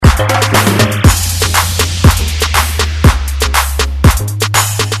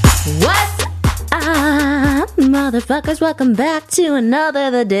Motherfuckers, welcome back to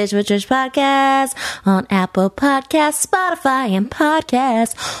another The Dish with Trish podcast on Apple Podcasts, Spotify, and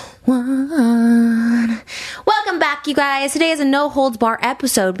Podcast One. Welcome back, you guys. Today is a no holds bar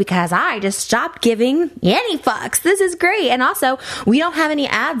episode because I just stopped giving any fucks. This is great. And also, we don't have any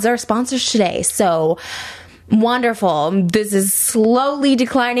ads or sponsors today, so wonderful. This is slowly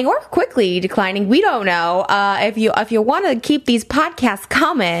declining or quickly declining. We don't know. If you want to keep these podcasts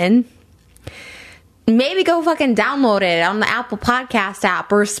coming, maybe go fucking download it on the Apple Podcast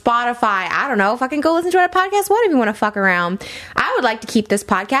app or Spotify. I don't know. Fucking go listen to it at Podcast One if you want to fuck around. I would like to keep this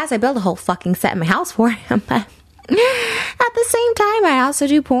podcast. I built a whole fucking set in my house for him. But at the same time, I also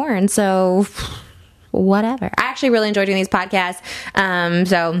do porn. So whatever. I actually really enjoy doing these podcasts.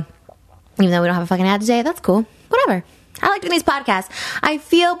 So even though we don't have a fucking ad today, that's cool. Whatever. I like doing these podcasts. I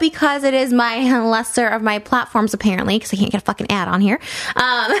feel because it is my lesser of my platforms, apparently, because I can't get a fucking ad on here.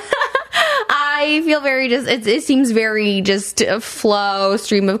 I feel very it seems very just a flow,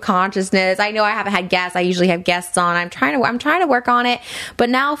 stream of consciousness. I know I haven't had guests. I usually have guests on. I'm trying to work on it, but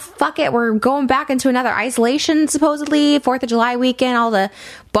now fuck it. We're going back into another isolation, supposedly. 4th of July weekend. All the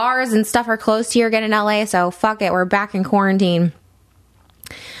bars and stuff are closed here again in LA, so fuck it. We're back in quarantine.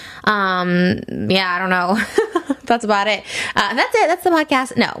 Yeah, I don't know. That's about it. That's it. That's the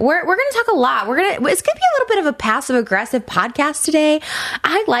podcast. No, we're going to talk a lot. It's going to be a little bit of a passive aggressive podcast today.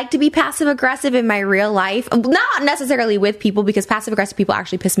 I like to be passive aggressive in my real life, not necessarily with people, because passive aggressive people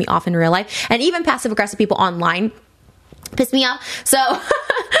actually piss me off in real life, and even passive aggressive people online piss me off. So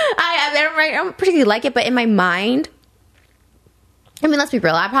I don't particularly like it, but in my mind, I mean, let's be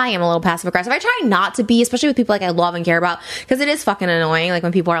real. I probably am a little passive aggressive. I try not to be, especially with people like I love and care about, because it is fucking annoying. Like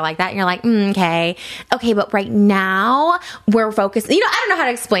when people are like that, and you're like, okay, but right now we're focused. I don't know how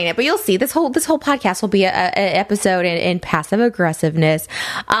to explain it, but you'll see. This whole podcast will be an episode in passive aggressiveness.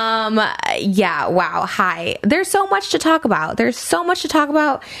 Yeah. Wow. Hi. There's so much to talk about.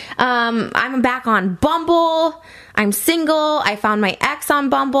 I'm back on Bumble. I'm single. I found my ex on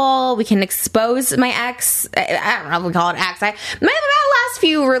Bumble. We can expose my ex. I don't know if we call it ex. My last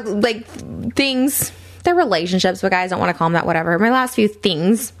few things, they're relationships, but guys don't want to call them that. Whatever. My last few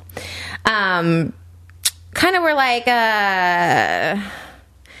things, kind of were like, I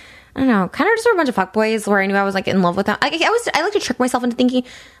don't know, kind of just were a bunch of fuckboys where I knew I was like in love with them. I like to trick myself into thinking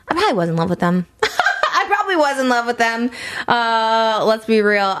I probably was in love with them. I probably was in love with them. Let's be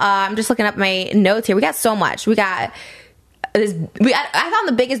real. I'm just looking up my notes here. We got so much. We got this. I found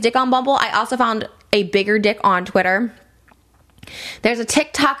the biggest dick on Bumble. I also found a bigger dick on Twitter. There's a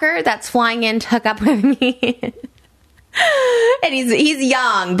TikToker that's flying in to hook up with me. And he's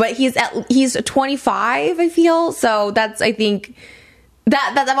young, but he's 25, I feel. So that's, I think,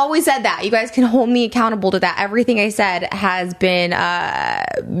 that I've always said that. You guys can hold me accountable to that. Everything I said has been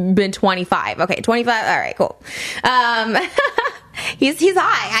 25. Okay, 25. All right, cool. He's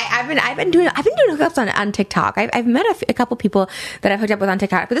high. I've been doing hookups on TikTok. I've met a couple people that I've hooked up with on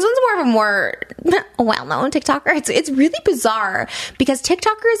TikTok, but this one's more well-known TikToker. It's really bizarre because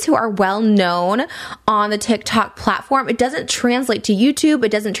TikTokers who are well-known on the TikTok platform, it doesn't translate to YouTube. It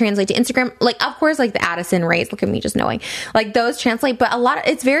doesn't translate to Instagram. Like, of course, like the Addison Rays, look at me just knowing, like those translate, but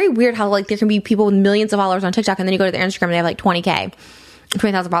it's very weird how like there can be people with millions of followers on TikTok and then you go to their Instagram and they have like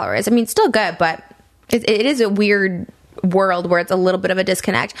 20,000 followers. I mean, still good, but it is a weird world where it's a little bit of a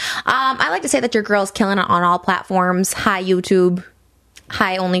disconnect. I like to say that your girl's killing it on all platforms. Hi YouTube,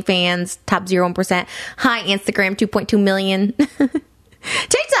 hi OnlyFans, top 0.1%, hi Instagram, 2.2 million.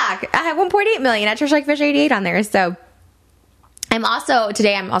 TikTok, I have 1.8 million at Trish Like Fish 88 on there. So I'm also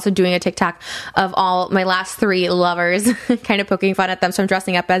doing a TikTok of all my last 3 lovers, kind of poking fun at them. So I'm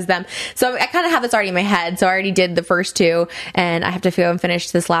dressing up as them. So I kind of have this already in my head. So I already did the first 2 and I have to feel and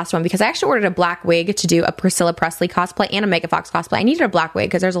finish this last one because I actually ordered a black wig to do a Priscilla Presley cosplay and a Megan Fox cosplay. I needed a black wig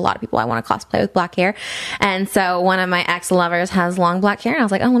because there's a lot of people I want to cosplay with black hair. And so one of my ex-lovers has long black hair and I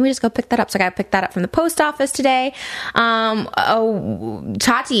was like, oh, let me just go pick that up. So I got to pick that up from the post office today. Tati,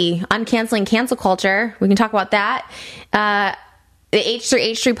 uncanceling cancel culture. We can talk about that. The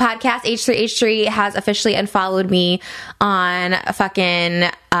H3H3 podcast, H3H3 has officially unfollowed me on fucking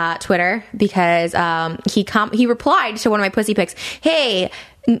Twitter because he replied to one of my pussy pics. Hey,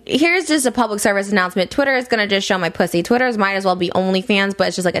 here's just a public service announcement. Twitter is going to just show my pussy. Twitter's might as well be OnlyFans, but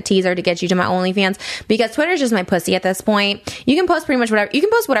it's just like a teaser to get you to my OnlyFans because Twitter's just my pussy at this point. You can post pretty much whatever. You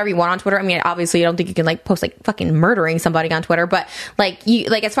can post whatever you want on Twitter. I mean, obviously, I don't think you can like post like fucking murdering somebody on Twitter, but like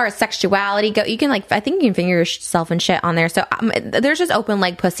as far as sexuality go, you can like, I think you can finger yourself and shit on there. So there's just open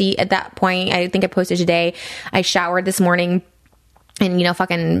like pussy at that point. I think I posted today. I showered this morning. and, you know,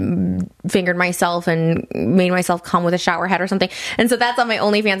 fucking fingered myself and made myself come with a shower head or something. And so that's on my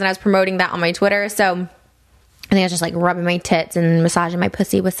OnlyFans, and I was promoting that on my Twitter. So I think I was just like rubbing my tits and massaging my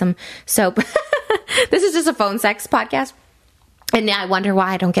pussy with some soap. This is just a phone sex podcast. And now I wonder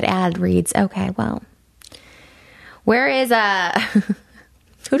why I don't get ad reads. Okay, well, where is,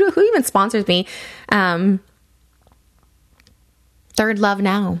 who even sponsors me? Third Love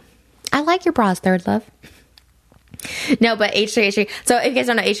Now. I like your bras, Third Love. No, but H3H3. So if you guys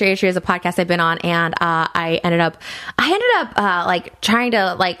don't know, H3H3 is a podcast I've been on, and I ended up like trying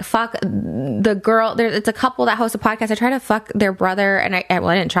to like fuck the girl. It's a couple that hosts a podcast. I tried to fuck their brother, and I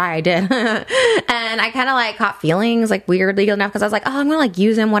didn't try. I did, and I kind of like caught feelings like weirdly enough because I was like, oh, I'm gonna like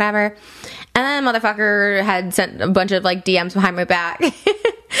use him, whatever. And then motherfucker had sent a bunch of like DMs behind my back.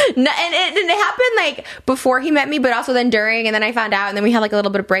 No, and it happened like before he met me, but also then during, and then I found out, and then we had like a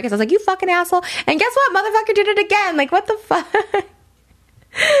little bit of break. So I was like, you fucking asshole. And guess what? Motherfucker did it again. Like, what the fuck?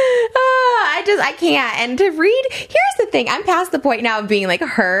 I can't. And to read, here's the thing. I'm past the point now of being like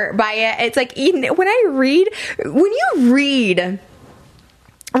hurt by it. It's like, when you read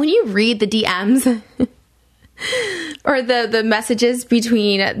the DMs or the messages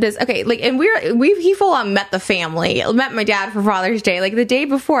between this, okay, like, and he full on met the family, met my dad for Father's Day, like the day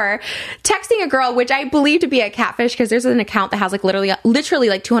before, texting a girl, which I believe to be a catfish, because there's an account that has like literally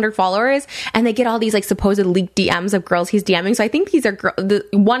like 200 followers, and they get all these like supposed leaked DMs of girls he's DMing. So I think these are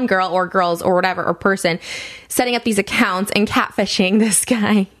one girl or girls or whatever, or person setting up these accounts and catfishing this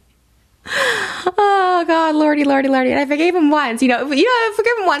guy. Oh God, lordy. And I forgave him once, forgive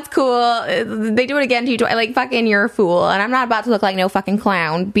him once, cool. They do it again to you, like, fucking, you're a fool. And I'm not about to look like no fucking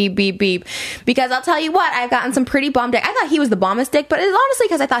clown. Beep, beep, beep. Because I'll tell you what, I've gotten some pretty bum dick. I thought he was the bombest dick, but it's honestly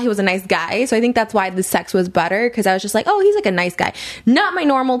because I thought he was a nice guy. So I think that's why the sex was better, because I was just like, oh, he's like a nice guy. Not my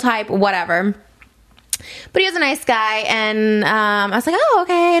normal type, whatever. But he was a nice guy, and I was like, oh,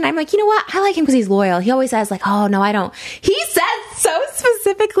 okay. And I'm like, you know what? I like him because he's loyal. He always says like, oh, no, I don't. He said so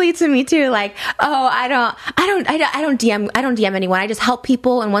specifically to me too, like, oh, I don't DM anyone. I just help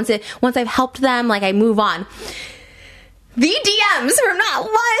people, and once I've helped them, like, I move on. The DMs from not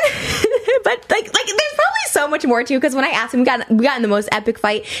one, but like there's probably so much more too, because when I asked him, we got in the most epic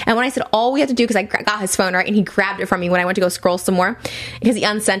fight, and when I said all we have to do, because I got his phone, right, and he grabbed it from me when I went to go scroll some more, because he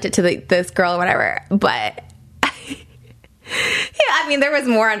unsent it to this girl or whatever, but yeah, I mean, there was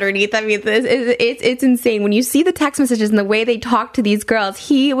more underneath. I mean, it's insane when you see the text messages and the way they talk to these girls.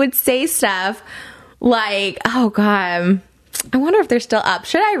 He would say stuff like, oh God, I wonder if they're still up.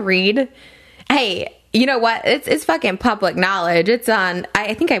 Should I read? Hey, you know what? It's fucking public knowledge. It's on,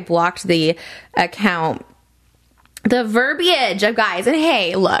 I think I blocked the account. The verbiage of guys. And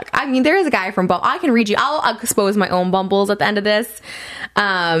hey, look, I mean, there is a guy from Bumble. I can read you. I'll expose my own Bumbles at the end of this.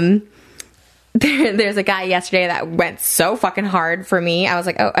 There's a guy yesterday that went so fucking hard for me. I was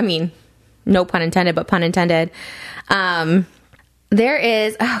like, oh, I mean, no pun intended, but pun intended. There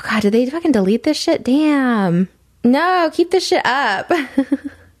is, oh God, did they fucking delete this shit? Damn. No, keep this shit up.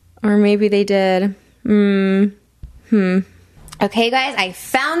 Or maybe they did. Okay, guys, I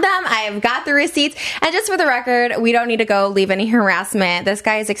found them. I've got the receipts. And just for the record, we don't need to go leave any harassment. This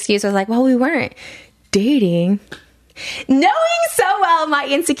guy's excuse was like, well, we weren't dating. Knowing so well my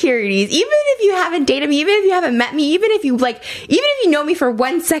insecurities, even if you haven't dated me, even if you haven't met me, even if you know me for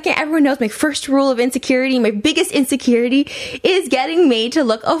 1 second, everyone knows my first rule of insecurity, my biggest insecurity is getting made to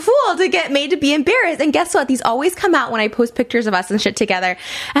look a fool, to get made to be embarrassed. And guess what? These always come out when I post pictures of us and shit together.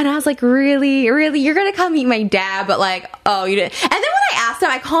 And I was like, really? You're gonna come meet my dad, but like, oh, you didn't. And then when I asked him,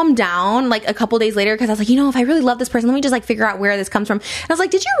 I calmed down like a couple days later, because I was like, if I really love this person, let me just like figure out where this comes from. And I was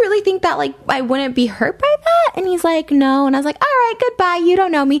like, did you really think that like I wouldn't be hurt by that? And he's like, no. And I was like, all right, goodbye, you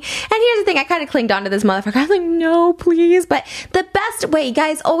don't know me. And here's the thing, I kind of clinged on to this motherfucker. I was like, no, please. But the best way,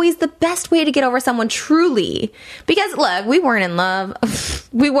 guys, always the best way to get over someone truly, because look, we weren't in love.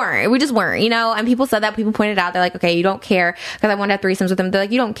 We just weren't, and people said that, people pointed out, they're like, okay, you don't care because I want to have threesomes with him. They're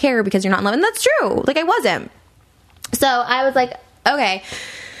like, you don't care because you're not in love. And that's true. Like, I wasn't. So I was like, okay.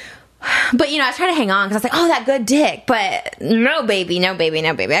 But, I was trying to hang on because I was like, oh, that good dick. But no, baby.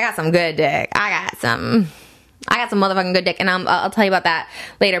 I got some good dick. I got some motherfucking good dick, and I'll tell you about that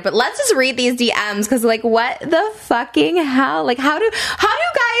later. But let's just read these DMs, because like, what the fucking hell? Like, how do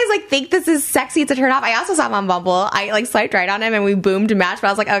guys like think this is sexy to turn off? I also saw him on Bumble. I like swiped right on him, and we boomed match. But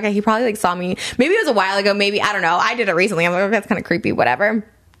I was like, okay, he probably like saw me. Maybe it was a while ago. Maybe, I don't know. I did it recently. I'm like, okay, that's kind of creepy. Whatever.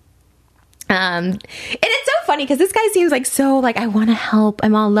 And it's so funny because this guy seems like so like, I want to help.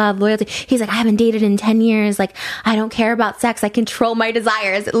 I'm all love, loyalty. He's like, I haven't dated in 10 years. Like, I don't care about sex. I control my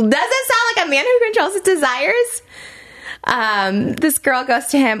desires. Does it sound like a man who controls his desires? This girl goes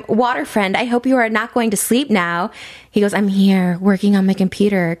to him, water friend, I hope you are not going to sleep now. He goes, I'm here working on my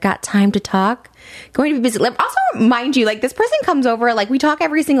computer. Got time to talk? Going to be busy. Also, mind you, like, this person comes over, like, we talk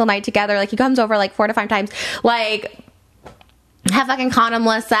every single night together. Like, he comes over like 4 to 5 times. Like, have fucking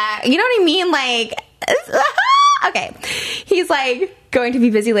condomless sex. You know what I mean? Like, okay. He's like, going to be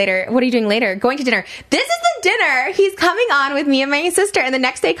busy later. What are you doing later? Going to dinner. This is the dinner he's coming on with me and my sister, and the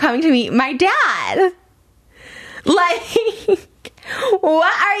next day coming to meet my dad. Like,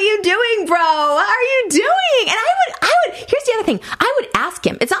 what are you doing, bro? What are you doing? And I would, here's the other thing. I would ask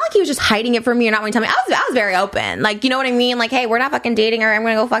him. It's not like he was just hiding it from me or not wanting to tell me. I was very open. Like, you know what I mean? Like, hey, we're not fucking dating, or I'm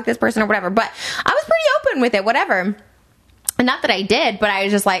going to go fuck this person or whatever. But I was pretty open with it, whatever. And not that I did, but I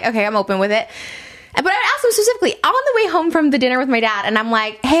was just like, okay, I'm open with it. But I asked him specifically, I'm on the way home from the dinner with my dad, and I'm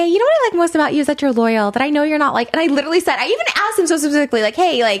like, hey, you know what I like most about you is that you're loyal, that I know you're not like, and I literally said, I even asked him so specifically, like,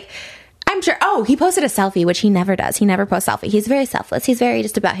 hey, like, I'm sure, he posted a selfie, which he never does. He never posts selfie. He's very selfless. He's very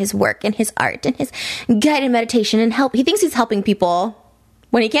just about his work and his art and his guided meditation and help. He thinks he's helping people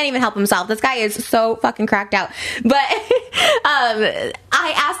when he can't even help himself. This guy is so fucking cracked out. But I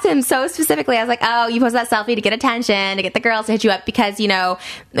asked him so specifically, I was like, oh, you posted that selfie to get attention, to get the girls to hit you up because, you know,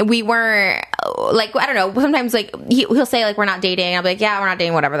 we weren't, like, I don't know, sometimes, like, he'll say, like, we're not dating. I'll be like, yeah, we're not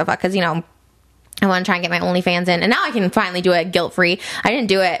dating, whatever the fuck, because, you know, I want to try and get my OnlyFans in. And now I can finally do it guilt-free. I didn't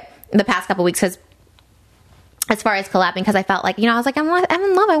do it the past couple weeks because as far as collabing, because I felt like, you know, I was like, I'm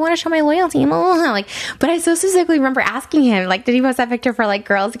in love. I want to show my loyalty. Like, but I so specifically remember asking him, like, did he post that picture for like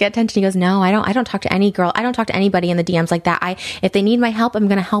girls to get attention? He goes, no, I don't talk to any girl. I don't talk to anybody in the DMs like that. If they need my help, I'm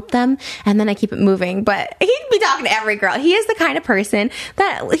going to help them. And then I keep it moving. But he'd be talking to every girl. He is the kind of person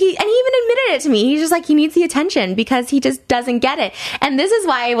that and he even admitted it to me. He's just like, he needs the attention because he just doesn't get it. And this is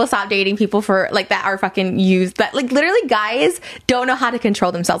why I will stop dating people for like that are fucking used. That like literally guys don't know how to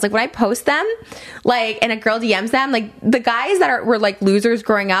control themselves. Like when I post them, like, and a girl DMs them, like the guys that were like losers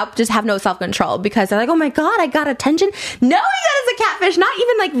growing up just have no self-control because they're like, oh my god, I got attention, knowing that it's a catfish, not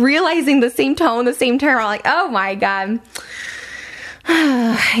even like realizing the same tone, the same term. Like, oh my god.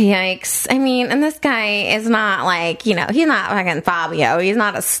 Yikes. I mean, and this guy is not like, you know, he's not fucking Fabio, he's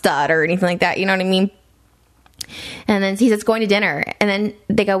not a stud or anything like that, you know what I mean? And then he says going to dinner, and then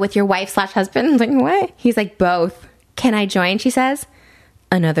they go with your wife/husband. I'm like, what? He's like, both. Can I join? She says.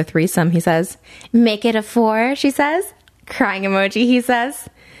 Another threesome, he says. Make it a 4, she says. Crying emoji, he says.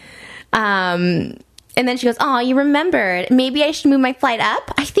 And then she goes, oh, you remembered. Maybe I should move my flight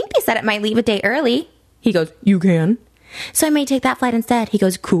up. I think they said it might leave a day early. He goes, you can. So I may take that flight instead. He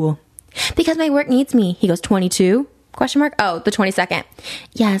goes, cool. Because my work needs me. He goes, 22? Question mark. Oh, the 22nd.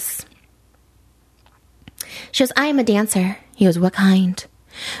 Yes. She goes, I am a dancer. He goes, what kind?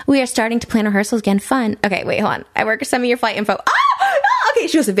 We are starting to plan rehearsals again. Fun. Okay, wait, hold on. I work, send me your flight info. Okay,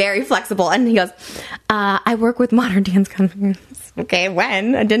 she was very flexible. And he goes, I work with modern dance companies. Okay,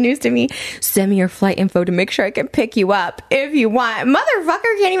 when? That news to me. Send me your flight info to make sure I can pick you up if you want.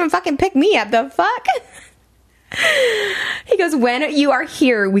 Motherfucker can't even fucking pick me up. The fuck? He goes, when you are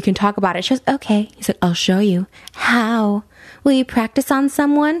here, we can talk about it. She goes, okay. He said, I'll show you. How? Will you practice on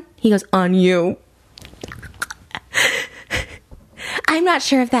someone? He goes, on you. I'm not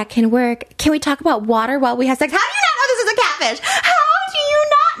sure if that can work. Can we talk about water while we have sex? How do you not know this is a catfish? How do you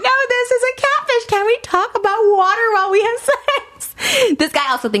not know this is a catfish? Can we talk about water while we have sex? This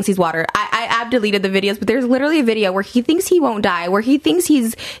guy also thinks he's water. I've deleted the videos, but there's literally a video where he thinks he won't die, where he thinks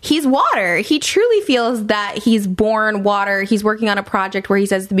he's water. He truly feels that he's born water. He's working on a project where he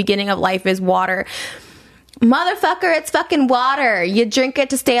says the beginning of life is water. Motherfucker, it's fucking water. You drink it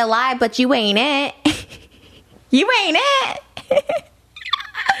to stay alive, but you ain't it. You ain't it.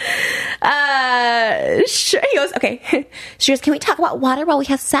 Sure. He goes, okay. She goes, can we talk about water while we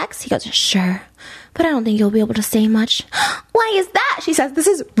have sex? He goes, sure. But I don't think you'll be able to say much. Why is that? She says, this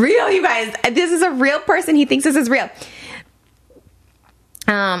is real, you guys. This is a real person. He thinks this is real.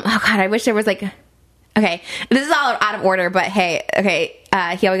 Oh God, I wish there was like, okay, this is all out of order, but hey, okay.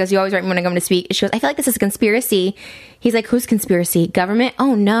 He always goes, you always write me when I'm going to speak. She goes, I feel like this is a conspiracy. He's like, whose conspiracy? Government?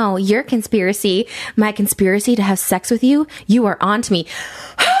 Oh no, your conspiracy. My conspiracy to have sex with you? You are on to me.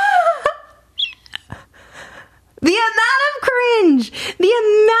 The amount of cringe.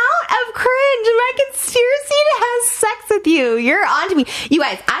 My conspiracy to have sex with you. You're on to me. You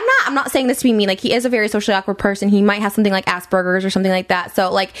guys, I'm not saying this to be mean. Like, he is a very socially awkward person. He might have something like Asperger's or something like that.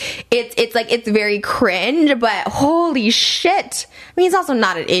 So, like, it's very cringe, but holy shit. I mean, he's also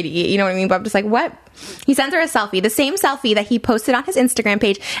not an idiot. You know what I mean? But I'm just like, what? He sends her a selfie. The same selfie that he posted on his Instagram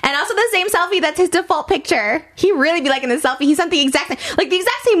page. And also the same selfie that's his default picture. He really be liking the selfie. He sent the exact same, like the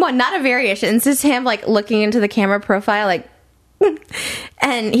exact same one, not a variation. It's just him, like, looking into the camera profile, like,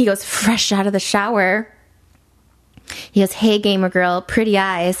 and he goes, fresh out of the shower. He goes, hey, gamer girl, pretty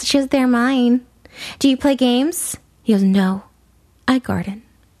eyes. She goes, they're mine. Do you play games? He goes, no, I garden.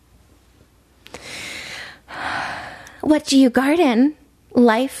 What do you garden?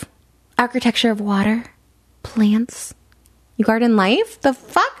 Life, architecture of water, plants. You garden life? The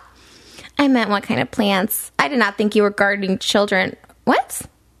fuck? I meant what kind of plants? I did not think you were gardening children. What?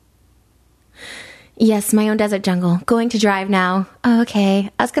 Yes, my own desert jungle. Going to drive now. Oh,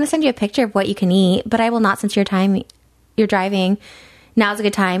 okay. I was going to send you a picture of what you can eat, but I will not since you're driving. Now's a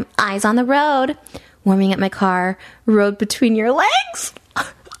good time. Eyes on the road. Warming up my car. Road between your legs.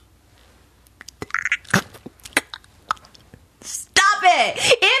 It.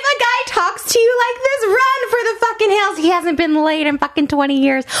 If a guy talks to you like this, run for the fucking hills. He hasn't been late in fucking 20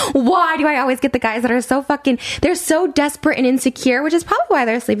 years. Why do I always get the guys that are so fucking, they're so desperate and insecure, which is probably why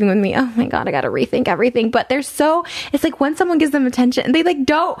they're sleeping with me. Oh my God, I gotta rethink everything. But they're so, it's like when someone gives them attention, they like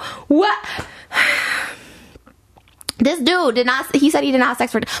don't, what? This dude he said he did not have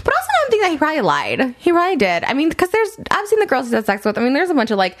sex for, but also I don't think that he probably lied. He probably did. I mean, because I've seen the girls he's had sex with. I mean, there's a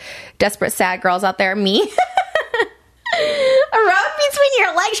bunch of like desperate, sad girls out there. Me. A road between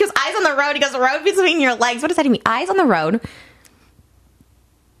your legs. She goes, eyes on the road. He goes, road between your legs. What does that mean? Eyes on the road.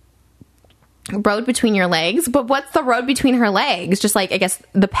 Road between your legs? But what's the road between her legs? Just like, I guess,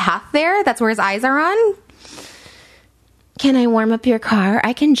 the path there? That's where his eyes are on? Can I warm up your car?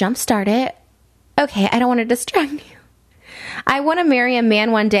 I can jumpstart it. Okay, I don't want to distract you. I want to marry a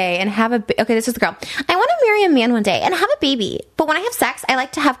man one day and have a... Okay, this is the girl. I want to marry a man one day and have a baby. But when I have sex, I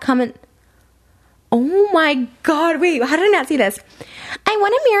like to have come and... Oh my God, wait, how did I not see this? I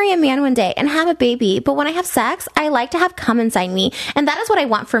want to marry a man one day and have a baby, but when I have sex, I like to have cum inside me, and that is what I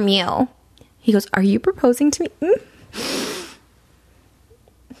want from you. He goes, are you proposing to me?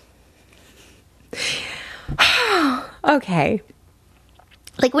 Okay.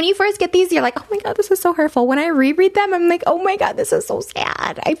 Like when you first get these, you're like, oh my God, this is so hurtful. When I reread them, I'm like, oh my God, this is so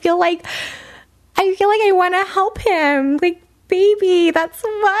sad. I feel like I want to help him. Like, baby, that's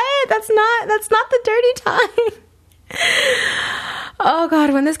not the dirty time. Oh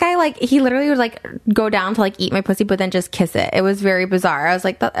God, when this guy, like, he literally would like go down to like eat my pussy but then just kiss it. It was very bizarre. I was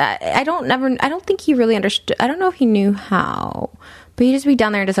like, I don't think he really understood. I don't know if he knew how, but he'd just be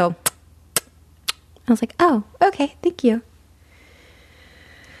down there and just go. I was like, oh, okay, thank you.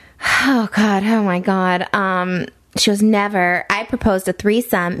 Oh God, oh my God. She was never. I proposed a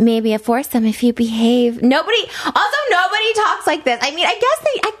threesome, maybe a foursome if you behave. Nobody talks like this. I mean,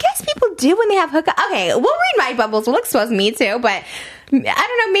 I guess people do when they have hookup. Okay, we'll read my bubbles. We'll expose me too, but I don't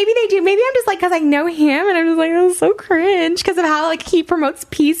know. Maybe they do. Maybe I'm just like, because I know him and I'm just like, oh, so cringe because of how like he promotes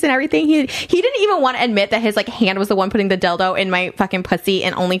peace and everything. He didn't even want to admit that his like hand was the one putting the dildo in my fucking pussy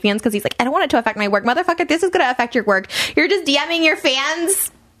in OnlyFans because he's like, I don't want it to affect my work. Motherfucker, this is going to affect your work. You're just DMing your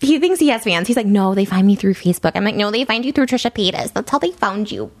fans. He thinks he has fans. He's like, no, they find me through Facebook. I'm like, no, they find you through Trisha Paytas. That's how they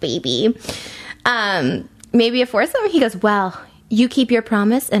found you, baby. Maybe a foursome? He goes, well, you keep your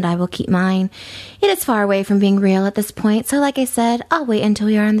promise and I will keep mine. It is far away from being real at this point. So like I said, I'll wait until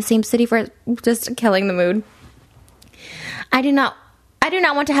we are in the same city for just killing the mood. I do not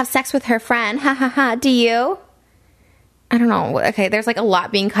want to have sex with her friend. Ha ha ha. Do you? I don't know. Okay, there's like a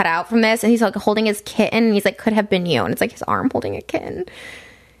lot being cut out from this. And he's like holding his kitten. And he's like, could have been you. And it's like his arm holding a kitten.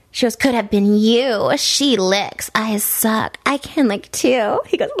 She goes, could have been you. She licks. I suck. I can lick too.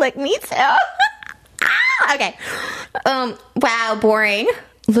 He goes, lick me too. Okay. Wow, boring.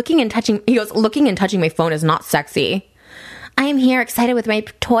 Looking and touching my phone is not sexy. I am here excited with my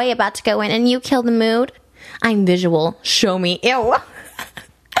toy about to go in and you kill the mood. I'm visual. Show me. Ew.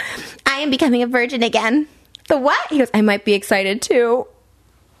 I am becoming a virgin again. The what? He goes, I might be excited too.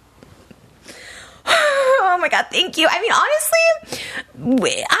 Oh my God, thank you. I mean,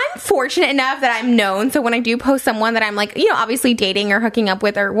 honestly, I'm fortunate enough that I'm known. So when I do post someone that I'm like, you know, obviously dating or hooking up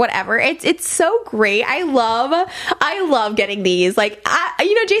with or whatever, it's so great. I love getting these. Like,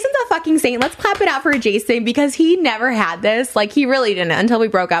 Jason's a fucking saint. Let's clap it out for Jason because he never had this. Like, he really didn't until we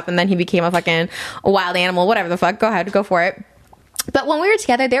broke up and then he became a fucking wild animal, whatever the fuck. Go ahead, go for it. But when we were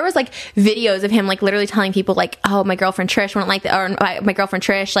together, there was like videos of him like literally telling people like, oh, my girlfriend Trish wouldn't like or my girlfriend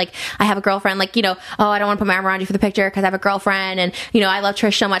Trish, like I have a girlfriend, like, you know, oh, I don't want to put my arm around you for the picture because I have a girlfriend and, you know, I love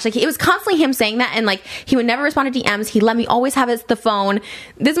Trish so much. Like it was constantly him saying that and like he would never respond to DMs. He let me always have the phone.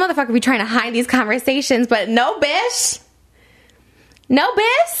 This motherfucker would be trying to hide these conversations, but no, bish. No,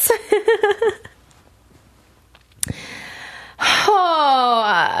 bish.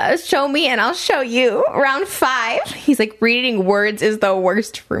 Oh, show me and I'll show you. Round 5. He's like, reading words is the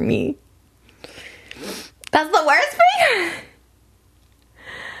worst for me. That's the worst for you?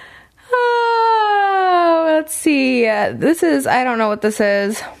 Oh, let's see. This is, I don't know what this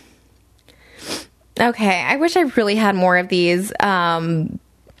is. Okay, I wish I really had more of these. I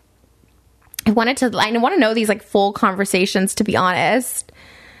want to know these like full conversations, to be honest.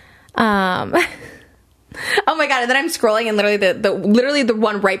 Oh my god! And then I'm scrolling, and literally the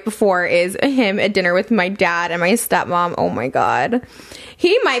one right before is him at dinner with my dad and my stepmom. Oh my god,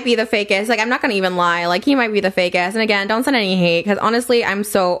 he might be the fakest. Like, I'm not gonna even lie. Like, he might be the fakest. And again, don't send any hate, because honestly, I'm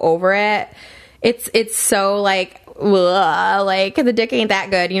so over it. It's so like, ugh, like, the dick ain't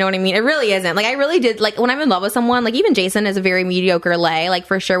that good. You know what I mean? It really isn't. Like, I really did, like, when I'm in love with someone, like, even Jason is a very mediocre lay. Like,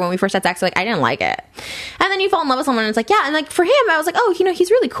 for sure, when we first had sex, like, I didn't like it. And then you fall in love with someone, and it's like, yeah. And like, for him, I was like, oh, you know,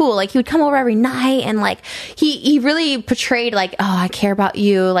 he's really cool. Like, he would come over every night, and like, he really portrayed like, oh, I care about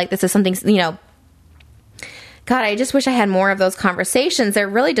you. Like, this is something, you know. God, I just wish I had more of those conversations. They're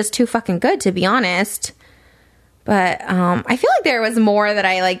really just too fucking good, to be honest. But I feel like there was more that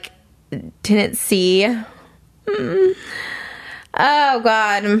I like didn't see. Oh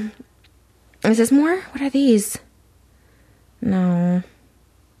god, is this more? What are these? No.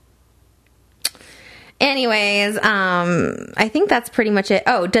 Anyways, I think that's pretty much it.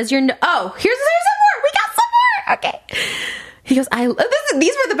 Oh, here's some more. We got some more. Okay. He goes,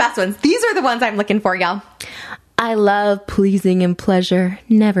 these were the best ones. These are the ones I'm looking for, y'all. I love pleasing and pleasure,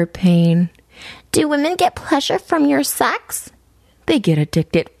 never pain. Do women get pleasure from your sex? They get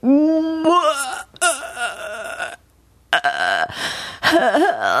addicted.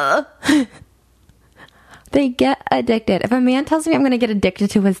 They get addicted. If a man tells me I'm going to get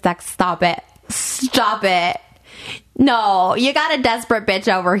addicted to his sex, stop it. Stop it. No, you got a desperate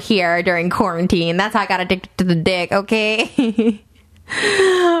bitch over here during quarantine. That's how I got addicted to the dick, okay?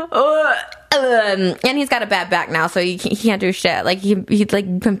 And he's got a bad back now, so he can't do shit. Like, he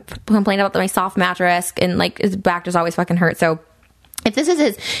like complained about my soft mattress, and like his back just always fucking hurts. So if this is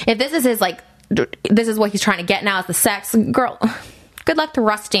his like, this is what he's trying to get now, is the sex, girl, good luck to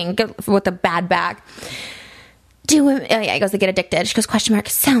rusting with a bad back. He goes, they get addicted. She goes, question mark,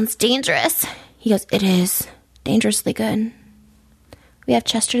 sounds dangerous. He goes, it is dangerously good. We have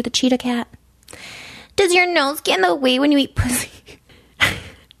Chester the cheetah cat. Does your nose get in the way when you eat pussy?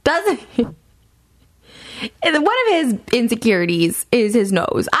 Does it? One of his insecurities is his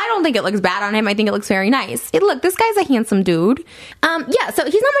nose. I don't think it looks bad on him. I think it looks very nice. Look, this guy's a handsome dude. Yeah, so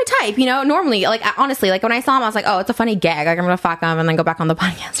he's not my type, you know. Normally, like, honestly, like, when I saw him, I was like, oh, it's a funny gag. Like, I'm gonna fuck him and then go back on the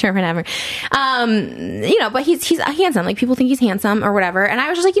podcast or whatever. You know, but he's handsome. Like, people think he's handsome or whatever. And I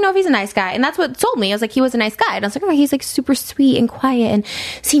was just like, you know, if he's a nice guy, and that's what sold me. I was like, he was a nice guy. And I was like, oh, he's like super sweet and quiet and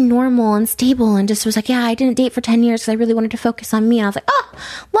seemed normal and stable, and just was like, yeah, I didn't date for 10 years because I really wanted to focus on me. And I was like, oh,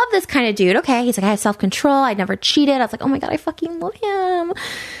 love this kind of dude. Okay. He's like, I have self-control. I'd never cheated. I was like, oh my god, I fucking love him.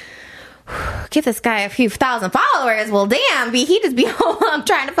 Give this guy a few thousand followers. Well, damn, he just be home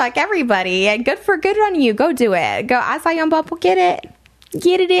trying to fuck everybody. And good on you. Go do it. Go. I saw you on Bumble. Get it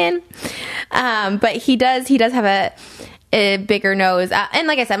in. But he does have a bigger nose. And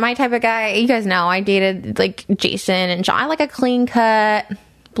like I said, my type of guy, you guys know, I dated like Jason and John. I like a clean cut,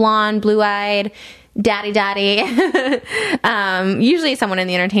 blonde, blue-eyed, daddy. Usually someone in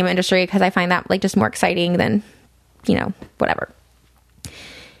the entertainment industry, because I find that like just more exciting than, you know, whatever.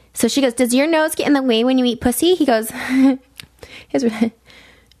 So she goes, does your nose get in the way when you eat pussy? He goes,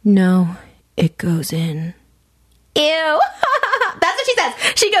 no, it goes in. Ew. That's what she says.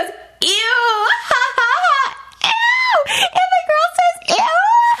 She goes, ew. Ew. If a girl says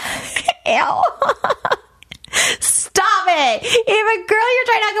ew, ew. Stop it. If a girl you're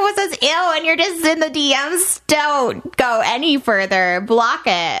trying to hook up with says ew and you're just in the DMs, don't go any further. Block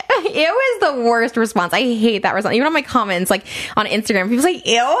it. Ew is the worst response. I hate that response. Even on my comments, like on Instagram, people say ew.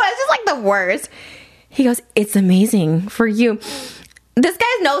 It's just like the worst. He goes, it's amazing for you. This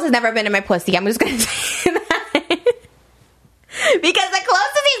guy's nose has never been in my pussy. I'm just going to say that. Because the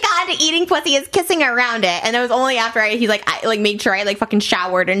closest he's gotten to eating pussy is kissing around it. And it was only after I made sure I like fucking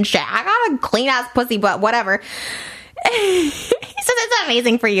showered and shit. I got a clean ass pussy, but whatever. He says it's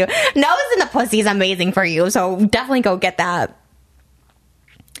amazing for you. Nose in the pussy is amazing for you. So definitely go get that.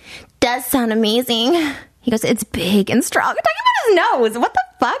 Does sound amazing. He goes, it's big and strong. I'm talking about his nose. What the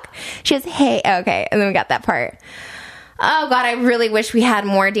fuck? She goes, hey, okay. And then we got that part. Oh god, I really wish we had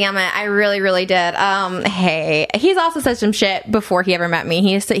more, damn it. I really, really did. Hey. He's also said some shit before he ever met me.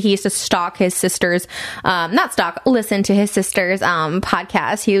 He used to stalk his sister's, listen to his sister's,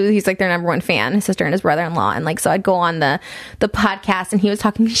 podcast. He's like their number one fan, his sister and his brother-in-law. And like, so I'd go on the podcast and he was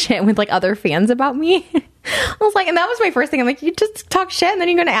talking shit with like other fans about me. I was like, and that was my first thing. I'm like, you just talk shit and then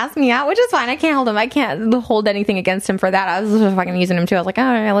you're going to ask me out, which is fine. I can't hold him. I can't hold anything against him for that. I was just fucking using him too. I was like, all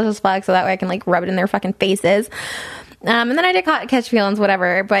right, let's just fuck so that way I can like rub it in their fucking faces. And then I did catch feelings,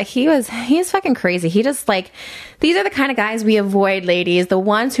 whatever, but he's fucking crazy. He just like, these are the kind of guys we avoid, ladies. The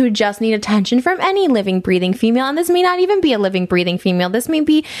ones who just need attention from any living, breathing female. And this may not even be a living, breathing female. This may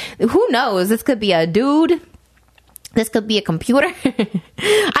be, who knows? This could be a dude. This could be a computer.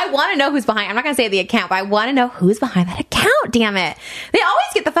 I want to know who's behind. I'm not going to say the account, but I want to know who's behind that account. Damn it. They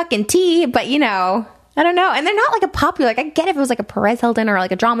always get the fucking tea, but you know, I don't know. And they're not like a popular, like I get if it was like a Perez Hilton or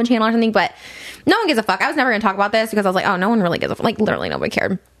like a drama channel or something, but no one gives a fuck. I was never going to talk about this because I was like, oh, no one really gives a fuck. Like literally nobody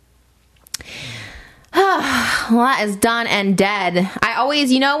cared. Well, that is done and dead. I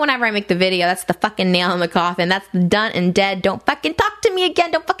always, you know, whenever I make the video, that's the fucking nail in the coffin. That's the done and dead. Don't fucking talk to me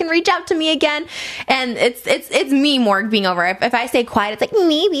again. Don't fucking reach out to me again. And it's me more being over. If I stay quiet, it's like,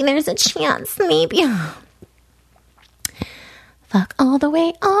 maybe there's a chance. Maybe. Fuck all the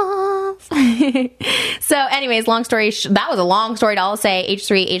way off. So anyways, long story, that was a long story to all say.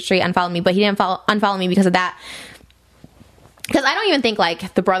 H3 unfollowed me, but he didn't unfollow me because of that. Because I don't even think,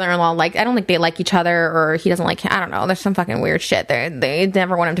 like, the brother-in-law, like, I don't think they like each other, or he doesn't like, I don't know, there's some fucking weird shit. They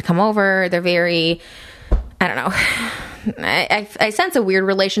never want him to come over. They're very, I don't know. I sense a weird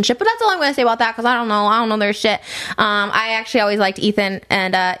relationship, but that's all I'm going to say about that, because I don't know their shit. I actually always liked Ethan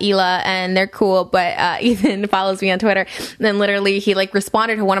and Ela, and they're cool, but Ethan follows me on Twitter, and then literally he like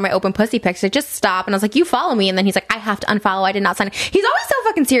responded to one of my open pussy pics, like, just stop, and I was like, you follow me, and then he's like, I have to unfollow, I did not sign up. He's always so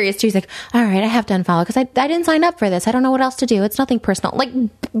fucking serious too. He's like, all right, I have to unfollow, because I didn't sign up for this, I don't know what else to do, it's nothing personal. Like,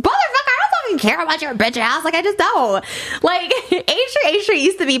 motherfucker, I don't fucking care about your bitch ass, like, I just don't. Like, H3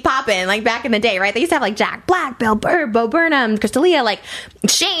 used to be popping, like, back in the day, right? They used to have, like, Jack Black, Bill Burr, Bo Burnham, Crystalia, like,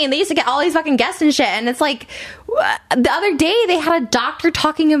 Shane. They used to get all these fucking guests and shit, and it's like, the other day, they had a doctor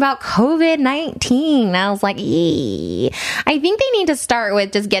talking about COVID-19, and I was like, eee. I think they need to start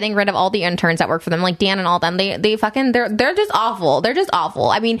with just getting rid of all the interns that work for them, like Dan and all them. They fucking, they're just awful. They're just awful.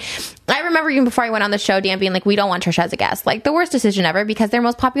 I mean, I remember even before I went on the show, Dan being like, we don't want Trish as a guest. Like, the worst decision ever, because their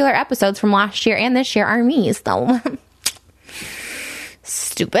most popular episodes from last year and this year are me, so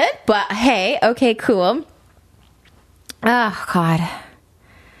stupid, but hey, okay, cool. Oh, God.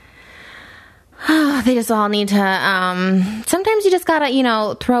 They just all need to, sometimes you just gotta, you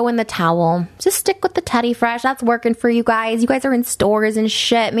know, throw in the towel. Just stick with the Teddy Fresh. That's working for you guys. You guys are in stores and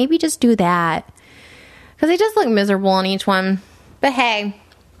shit. Maybe just do that. Because they just look miserable in each one. But hey,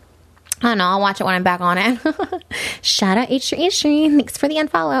 I don't know. I'll watch it when I'm back on it. Shout out H3. Thanks for the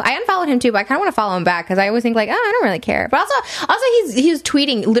unfollow. I unfollowed him too, but I kind of want to follow him back because I always think like, oh, I don't really care. But also he's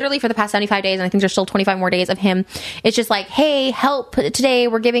tweeting literally for the past 75 days, and I think there's still 25 more days of him. It's just like, hey, help today.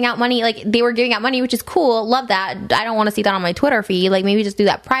 We're giving out money. Like, they were giving out money, which is cool. Love that. I don't want to see that on my Twitter feed. Like, maybe just do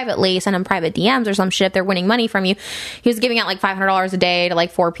that privately. Send them private DMs or some shit if they're winning money from you. He was giving out like $500 a day to like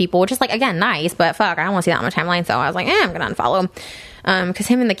 4 people, which is like, again, nice, but fuck, I don't want to see that on my timeline. So I was like, I'm going to unfollow him. Because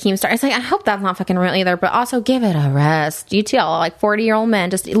him and the Keemstar, it's like, I hope that's not fucking real either, but also give it a rest. You tell, like, 40-year-old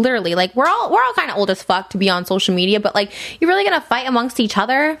men, just literally, like, we're all kind of old as fuck to be on social media, but, like, you're really gonna fight amongst each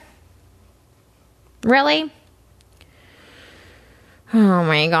other? Really? Oh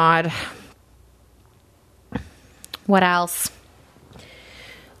my God. What else?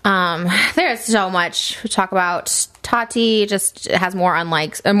 There's so much to talk about. Tati just has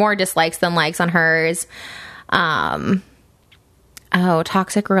more dislikes than likes on hers. Oh,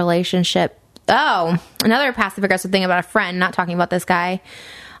 toxic relationship. Oh, another passive aggressive thing about a friend, not talking about this guy.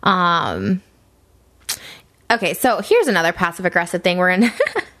 Okay, so here's another passive aggressive thing we're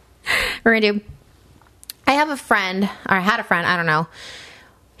gonna do. I have a friend, or I had a friend, I don't know.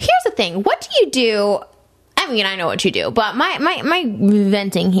 Here's the thing. What do you do? I mean, I know what you do, but my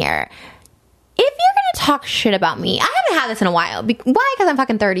venting here. If you're gonna talk shit about me, I haven't had this in a while. Why? Because I'm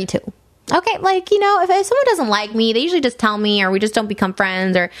fucking 32. Okay, like, you know, if someone doesn't like me, they usually just tell me, or we just don't become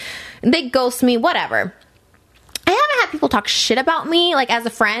friends, or they ghost me, whatever. I haven't had people talk shit about me, like, as a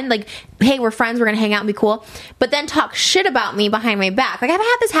friend, like, hey, we're friends, we're gonna hang out and be cool, but then talk shit about me behind my back. Like, I haven't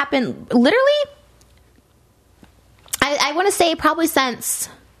had this happen, literally, I want to say probably since,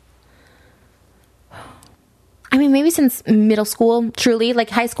 I mean, maybe since middle school, truly. Like,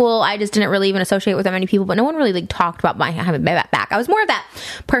 high school, I just didn't really even associate with that many people, but no one really, like, talked about my having my back. I was more of that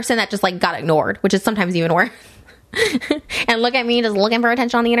person that just, like, got ignored, which is sometimes even worse. And look at me, just looking for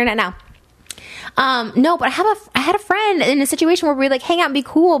attention on the internet now. No, but I had a friend in a situation where we like hang out and be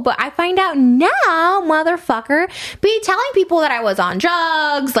cool, but I find out now, motherfucker, be telling people that I was on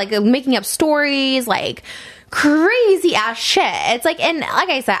drugs, like, making up stories, like, crazy ass shit. It's like, and like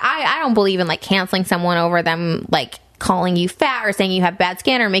I said, I don't believe in like canceling someone over them like calling you fat or saying you have bad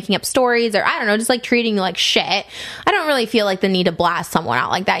skin or making up stories or I don't know, just like treating you like shit. I don't really feel like the need to blast someone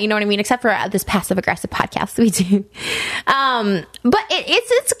out like that, you know what I mean? Except for this passive aggressive podcast we do. But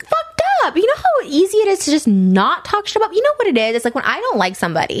it's fucked up. You know how easy it is to just not talk shit about? You know what it is? It's like when I don't like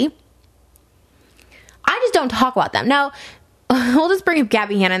somebody, I just don't talk about them. Now, we'll just bring up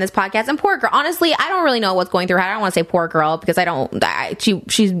Gabby Hanna in this podcast, and poor girl. Honestly, I don't really know what's going through her head. I don't want to say poor girl because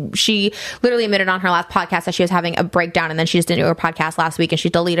she literally admitted on her last podcast that she was having a breakdown, and then she just didn't do her podcast last week, and she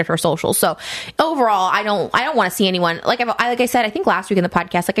deleted her socials. So overall, I don't want to see anyone, like I said, I think last week in the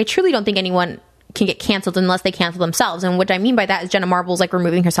podcast, like I truly don't think anyone can get canceled unless they cancel themselves. And what I mean by that is Jenna Marbles like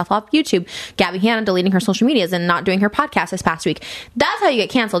removing herself off YouTube, Gabby Hanna deleting her social medias and not doing her podcast this past week. That's how you get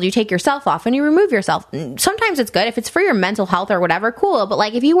canceled. You take yourself off and you remove yourself. Sometimes it's good if it's for your mental health or whatever, cool. But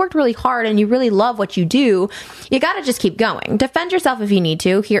like if you worked really hard and you really love what you do, you got to just keep going. Defend yourself if you need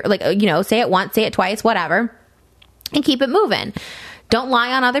to. Here, like, you know, say it once, say it twice, whatever, and keep it moving. Don't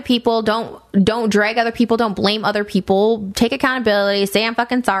lie on other people. Don't drag other people. Don't blame other people. Take accountability. Say I'm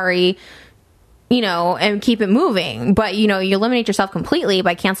fucking sorry. You know, and keep it moving. But, you know, you eliminate yourself completely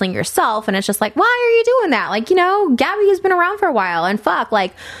by canceling yourself. And it's just like, why are you doing that? Like, you know, Gabby has been around for a while and fuck,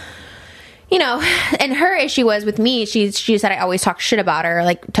 like, you know, and her issue was with me, she said I always talk shit about her,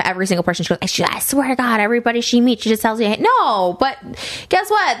 like, to every single person. She goes, I swear to God, everybody she meets, she just tells you, no, but guess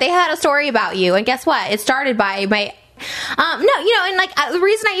what? They had a story about you. And guess what? It started by my no, you know, and like the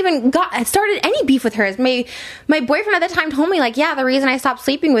reason I even started any beef with her is my boyfriend at the time told me, like, yeah, the reason I stopped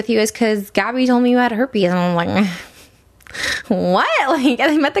sleeping with you is because Gabby told me you had herpes. And I'm like, what? Like,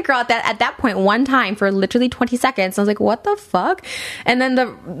 I met the girl at that point one time for literally 20 seconds. I was like, what the fuck? And then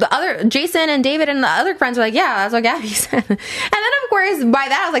the other Jason and David and the other friends were like, yeah, that's what Gabby said. And then of course by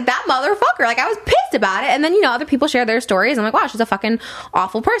that I was like, that motherfucker. Like I was pissed about it. And then, you know, other people share their stories. I'm like, wow, she's a fucking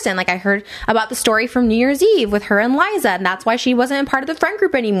awful person. Like I heard about the story from New Year's Eve with her and Liza, and that's why she wasn't part of the friend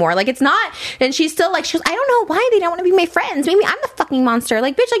group anymore. Like it's not, and she's still like, I don't know why they don't want to be my friends. Maybe I'm the fucking monster.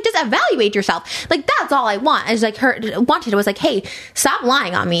 Like, bitch, like just evaluate yourself. Like that's all I want. Is like it was like, hey, stop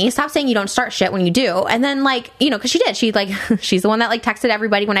lying on me. Stop saying you don't start shit when you do. And then like, you know, cause she did. She like, she's the one that like texted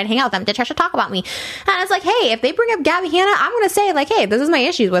everybody when I'd hang out with them. Did Trish talk about me? And it's like, hey, if they bring up Gabby Hanna, I'm going to say like, hey, this is my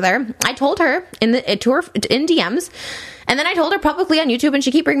issues with her. I told her in DMs. And then I told her publicly on YouTube, and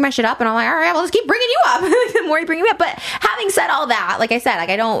she keep bringing my shit up, and I'm like, all right, well, let's keep bringing you up. The more you bring me up. But having said all that, like I said, like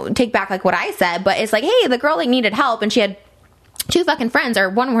I don't take back like what I said, but it's like, hey, the girl like needed help, and she had two fucking friends, or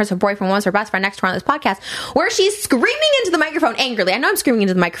one was her boyfriend, one was her best friend next to her on this podcast, where she's screaming into the microphone angrily. I know I'm screaming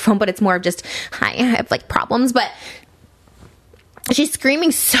into the microphone, but it's more of just, hi, I have like problems, but she's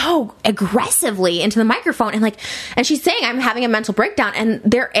screaming so aggressively into the microphone, and she's saying I'm having a mental breakdown, and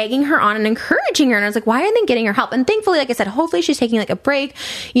they're egging her on and encouraging her. And I was like, why aren't they getting her help? And thankfully, like I said, hopefully she's taking like a break,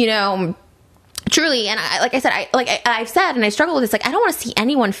 you know, truly. And I've said, and I struggle with this, like, I don't want to see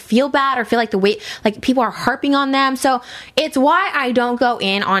anyone feel bad or feel like the weight, like people are harping on them. So it's why I don't go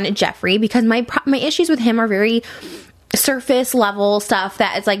in on Jeffree, because my issues with him are very surface level stuff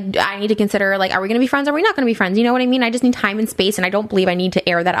that it's like, I need to consider, like, are we going to be friends? Are we not going to be friends? You know what I mean? I just need time and space, and I don't believe I need to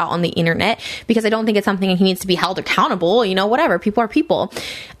air that out on the internet, because I don't think it's something he needs to be held accountable. You know, whatever. People are people.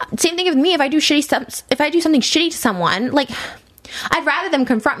 Same thing with me. If I do something shitty to someone, like, I'd rather them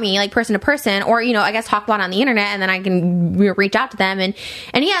confront me, like, person to person, or, you know, I guess talk about it on the internet, and then I can reach out to them, and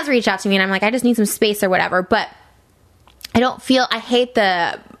he has reached out to me, and I'm like, I just need some space or whatever. But I hate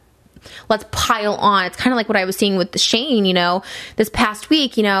the let's pile on. It's kind of like what I was seeing with Shane, you know, this past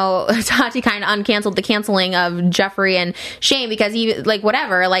week. You know, Tati kind of uncanceled the canceling of Jeffree and Shane, because he, like,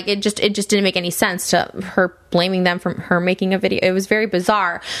 whatever, like, it just didn't make any sense to her blaming them from her making a video. It was very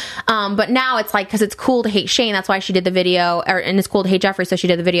bizarre. But now it's like, because it's cool to hate Shane, that's why she did the video, and it's cool to hate Jeffree, so she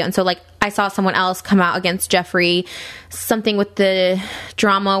did the video. And so, like, I saw someone else come out against Jeffree, something with the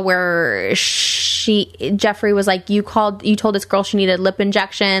drama where Jeffree was like, you told this girl she needed lip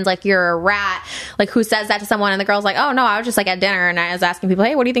injections, like, you're a rat. Like, who says that to someone? And the girl's like, oh no, I was just like at dinner, and I was asking people,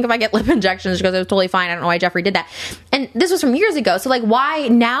 hey, what do you think if I get lip injections? She goes, it was totally fine. I don't know why Jeffree did that. And this was from years ago. So, like, why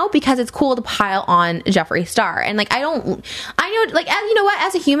now? Because it's cool to pile on Jeffree Star. And, like, I know, like, you know what,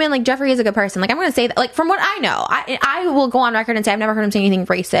 as a human, like, Jeffree is a good person. Like, I'm gonna say that, like, from what I know, I will go on record and say I've never heard him say anything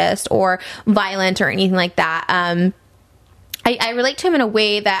racist or violent or anything like that. I relate to him in a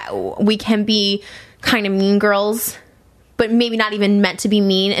way that we can be kind of mean girls, but maybe not even meant to be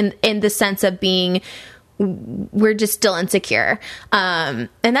mean, in the sense of being, we're just still insecure. And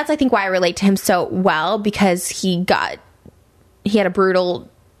that's, I think, why I relate to him so well, because he had a brutal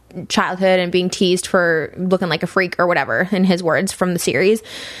childhood and being teased for looking like a freak or whatever, in his words, from the series.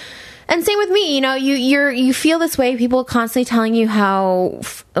 And same with me, you know, you feel this way. People constantly telling you how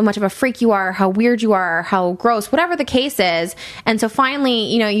much of a freak you are, how weird you are, how gross, whatever the case is. And so finally,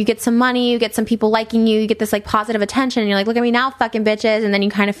 you know, you get some money, you get some people liking you, you get this, like, positive attention, and you're like, look at me now, fucking bitches. And then you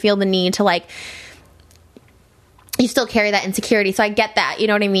kind of feel the need to, like, you still carry that insecurity. So I get that, you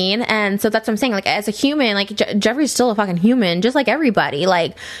know what I mean? And so that's what I'm saying. Like, as a human, like, Jeffrey's still a fucking human, just like everybody.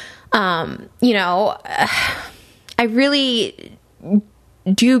 Like, you know, I really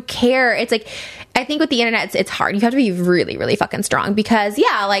do care. It's like, I think with the internet, it's hard. You have to be really, really fucking strong because,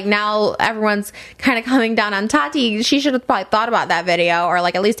 yeah, like, now everyone's kind of coming down on Tati. She should have probably thought about that video, or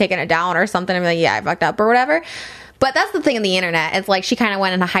like at least taken it down or something and be like, yeah, I fucked up or whatever. But that's the thing in the internet. It's like she kind of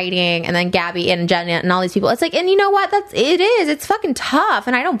went into hiding, and then Gabby and Jenna and all these people. It's like, and you know what? It's fucking tough.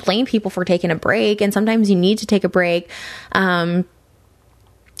 And I don't blame people for taking a break. And sometimes you need to take a break.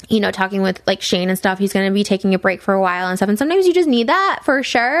 You know, talking with like Shane and stuff, he's going to be taking a break for a while and stuff. And sometimes you just need that for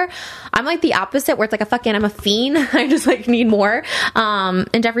sure. I'm like the opposite, where it's like I'm a fiend. I just like need more.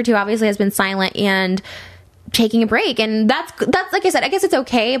 And Jeffrey too, obviously, has been silent and taking a break, and that's like I said, I guess it's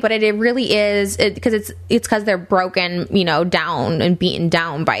okay, but it really is because it's because they're broken, you know, down and beaten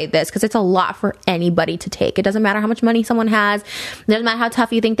down by this, because it's a lot for anybody to take. It doesn't matter how much money someone has, it doesn't matter how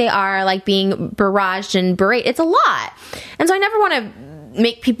tough you think they are, like being barraged and berated, it's a lot. And so I never want to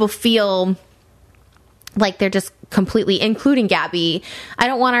make people feel like they're just completely, including Gabby, I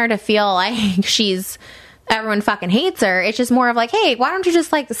don't want her to feel like everyone fucking hates her. It's just more of like, hey, why don't you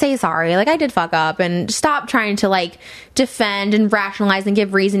just like say sorry? Like, I did fuck up, and stop trying to like defend and rationalize and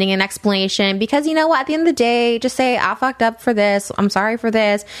give reasoning and explanation, because you know what? At the end of the day, just say, I fucked up for this. I'm sorry for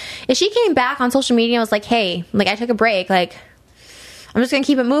this. If she came back on social media and was like, hey, like, I took a break. Like, I'm just going to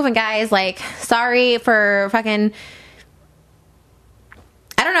keep it moving, guys. Like, sorry for fucking,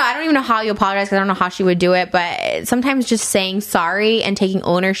 I don't know. I don't even know how you apologize, because I don't know how she would do it. But sometimes just saying sorry and taking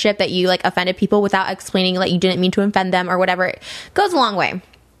ownership that you like offended people without explaining that you didn't mean to offend them or whatever, it goes a long way,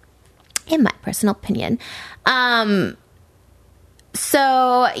 in my personal opinion.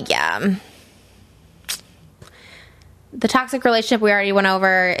 So yeah, the toxic relationship we already went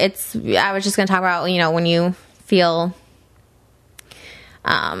over. I was just going to talk about, you know, when you feel,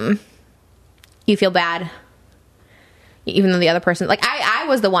 bad, even though the other person, like, I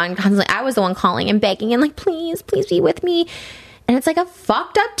was the one calling and begging and like, please be with me. And it's like a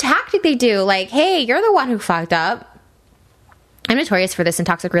fucked up tactic they do. Like, hey, you're the one who fucked up. I'm notorious for this in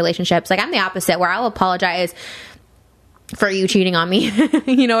toxic relationships. Like, I'm the opposite, where I'll apologize for you cheating on me.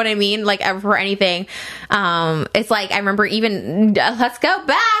 You know what I mean? Like, for anything. It's like, I remember even, let's go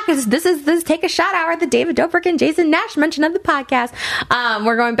back. This is Take a Shot Hour, the David Dobrik and Jason Nash mention of the podcast.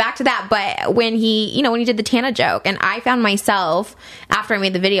 We're going back to that. But when he did the Tana joke, and I found myself, after I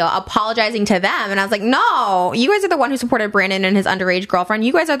made the video, apologizing to them. And I was like, no, you guys are the one who supported Brandon and his underage girlfriend.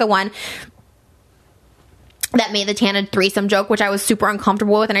 You guys are the one that made the Tana threesome joke, which I was super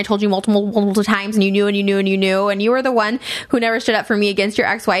uncomfortable with, and I told you multiple times, and you knew, and you were the one who never stood up for me against your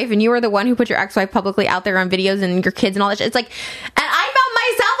ex-wife, and you were the one who put your ex-wife publicly out there on videos and your kids and all that shit. It's like, and I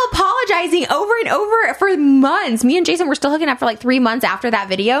found myself apologizing over and over for months. Me and Jason were still hooking up for like 3 months after that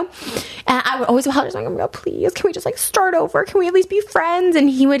video, and I would always apologize, like, oh my God, please, can we just like start over? Can we at least be friends? And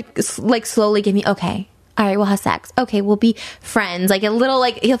he would like slowly give me, okay, all right, we'll have sex. Okay, we'll be friends. Like, a little,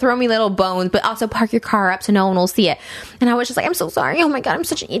 like, he'll throw me little bones, but also park your car up so no one will see it. And I was just like, I'm so sorry. Oh my God, I'm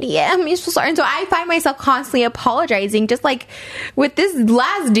such an idiot. I'm so sorry. And so I find myself constantly apologizing, just like with this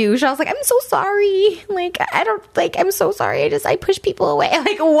last douche. I was like, I'm so sorry. Like, I'm so sorry. I push people away.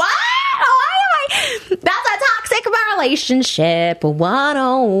 Like, what? Why am I? That's a toxic relationship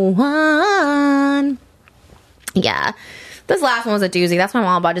 101. Yeah. This last one was a doozy. That's what I'm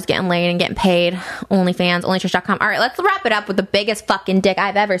all about, just getting laid and getting paid. OnlyFans, onlytrish.com. All right, let's wrap it up with the biggest fucking dick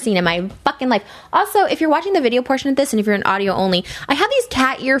I've ever seen in my fucking life. Also, if you're watching the video portion of this, and if you're in audio only, I have these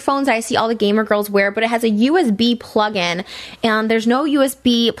cat earphones that I see all the gamer girls wear, but it has a USB plug-in, and there's no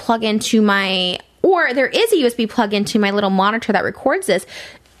USB plug-in to or there is a USB plug-in to my little monitor that records this.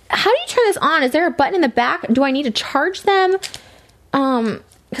 How do you turn this on? Is there a button in the back? Do I need to charge them?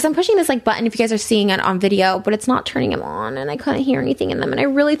 Because I'm pushing this like button, if you guys are seeing it on video, but it's not turning them on, and I couldn't hear anything in them, and I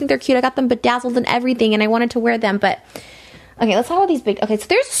really think they're cute. I got them bedazzled and everything, and I wanted to wear them, but okay, let's talk about these big. Okay, so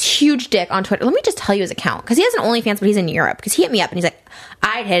there's this huge dick on Twitter. Let me just tell you his account, because he has an OnlyFans, but he's in Europe, because he hit me up and he's like,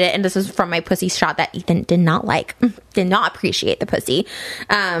 I'd hit it, and this was from my pussy shot that Ethan did not like, did not appreciate the pussy.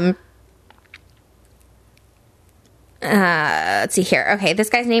 Let's see here. Okay, this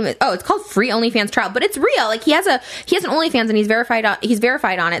guy's name is, it's called Free OnlyFans Trial, but it's real. Like, he has an OnlyFans, and he's verified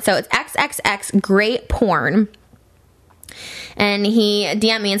on it. So it's XXX Great Porn. And he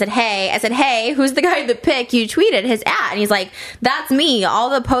DM'd me and said, hey, I said, hey, who's the guy in the pic you tweeted his at? And he's like, that's me.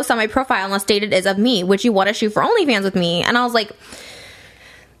 All the posts on my profile, unless stated, is of me. Would you want to shoot for OnlyFans with me? And I was like,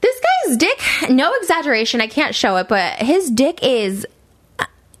 this guy's dick, no exaggeration, I can't show it, but his dick is,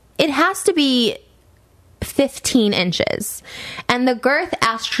 it has to be 15 inches. And the girth,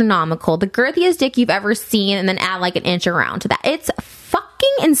 astronomical. The girthiest dick you've ever seen, and then add like an inch around to that. It's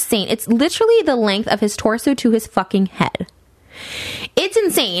fucking insane. It's literally the length of his torso to his fucking head. It's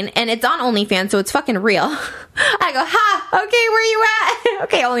insane, and it's on OnlyFans, so it's fucking real. I go, ha, okay, where you at?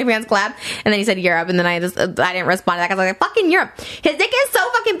 Okay, OnlyFans collab. And then he said Europe, and then I didn't respond to that because I was like, fucking Europe. His dick is so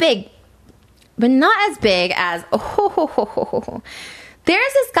fucking big, but not as big as,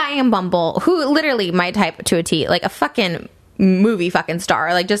 There's this guy in Bumble who literally my type to a T, like a fucking movie fucking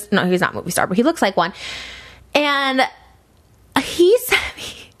star. Like, just, no, he's not a movie star, but he looks like one. And he sent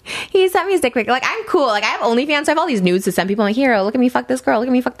me his dick pic. Like, I'm cool. Like, I have OnlyFans, so I have all these nudes to send people. I'm like, here, look at me fuck this girl. Look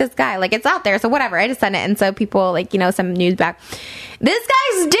at me fuck this guy. Like, it's out there, so whatever. I just send it, and so people, like, send nudes back. This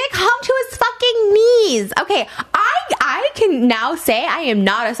guy's dick hung to his fucking knees. Okay, I can now say I am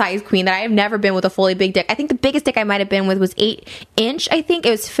not a size queen, that I have never been with a fully big dick. I think the biggest dick I might have been with was 8 inch. I think it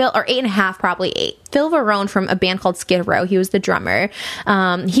was Phil, or 8.5, probably 8. Phil Varone from a band called Skid Row. He was the drummer.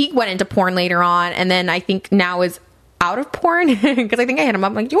 He went into porn later on, and then I think now is out of porn, because I think I hit him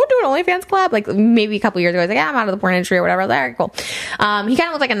up, like, do you want to do an OnlyFans collab? Like, maybe a couple years ago. I was like, yeah, I'm out of the porn industry or whatever. I was like, all right, cool. He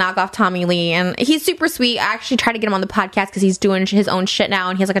kind of looked like a knockoff Tommy Lee, and he's super sweet. I actually tried to get him on the podcast because he's doing his own shit now,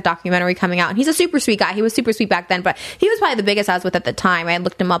 and he has like a documentary coming out, and he's a super sweet guy. He was super sweet back then, but he was probably the biggest I was with at the time. I had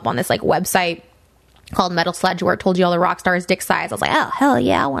looked him up on this like website called Metal Sledge, where it told you all the rock stars' dick size. I was like, oh, hell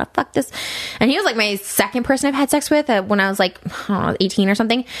yeah, I want to fuck this. And he was like my second person I've had sex with when I was like, I don't know, 18 or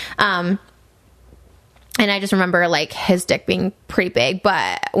something. And I just remember like his dick being pretty big.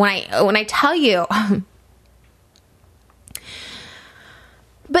 But when I tell you,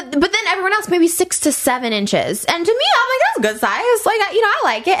 but then everyone else maybe 6 to 7 inches. And to me, I'm like, that's good size. Like, I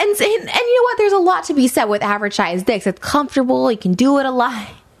like it. And you know what? There's a lot to be said with average size dicks. It's comfortable. You can do it a lot.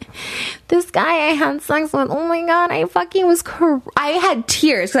 This guy I had sex with, oh my god, I fucking was I had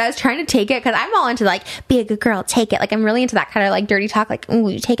tears because I was trying to take it, because I'm all into like, be a good girl, take it. Like, I'm really into that kind of like dirty talk, like, ooh,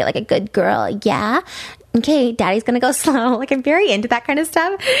 you take it like a good girl, yeah, okay, daddy's gonna go slow. Like, I'm very into that kind of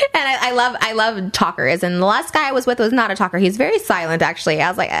stuff, and I love talkers. And the last guy I was with was not a talker. He's very silent, actually. I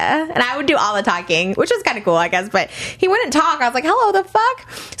was like, and I would do all the talking, which was kind of cool, I guess, but he wouldn't talk. I was like, hello, the fuck.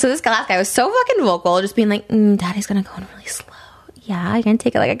 So this last guy was so fucking vocal, just being like, daddy's gonna go in really slow. Yeah, I can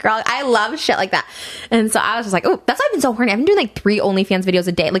take it like a girl. I love shit like that. And so I was just like, oh, that's why I've been so horny. I've been doing like 3 OnlyFans videos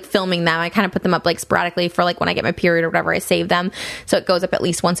a day, like filming them. I kind of put them up like sporadically for like when I get my period or whatever, I save them. So it goes up at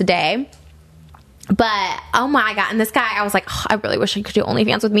least once a day. But oh my god, and this guy, I was like, oh, I really wish I could do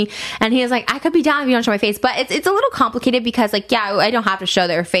OnlyFans with me. And he was like, I could be down if you don't show my face. But it's a little complicated because, like, yeah, I don't have to show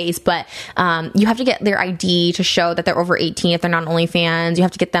their face, but you have to get their ID to show that they're over 18 if they're not on OnlyFans. You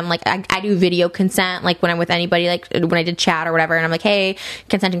have to get them, like, I do video consent, like when I'm with anybody, like when I did chat or whatever, and I'm like, hey,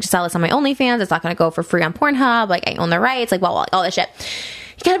 consenting to sell this on my OnlyFans. It's not going to go for free on Pornhub. Like, I own the rights, like, well, all this shit.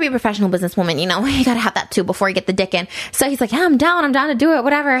 You gotta be a professional businesswoman, you gotta have that too before you get the dick in. So he's like, yeah, I'm down to do it,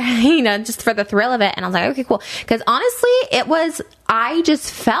 whatever, just for the thrill of it. And I was like, okay, cool. Because honestly, I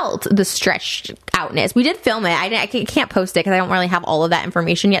just felt the stretched outness. We did film it. I can't post it because I don't really have all of that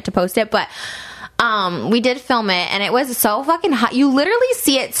information yet to post it, but we did film it, and it was so fucking hot. You literally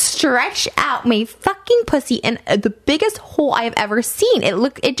see it stretch out my fucking pussy in the biggest hole I have ever seen. It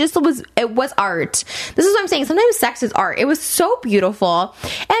was art. This is what I'm saying. Sometimes sex is art. It was so beautiful.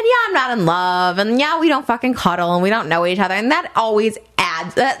 And yeah, I'm not in love, and yeah, we don't fucking cuddle, and we don't know each other, and that always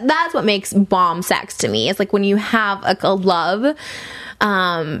adds. That's what makes bomb sex to me. It's like when you have a love,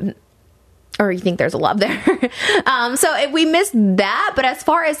 or you think there's a love there. So if we missed that, but as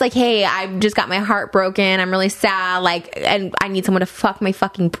far as like, hey, I just got my heart broken, I'm really sad, like, and I need someone to fuck my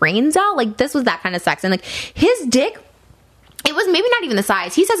fucking brains out, like, this was that kind of sex. And like, his dick, it was maybe not even the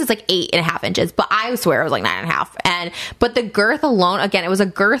size. He says it's like 8.5 inches, but I swear it was like 9.5. But the girth alone, again, it was a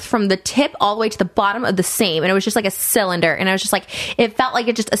girth from the tip all the way to the bottom of the same, and it was just like a cylinder, and I was just like, it felt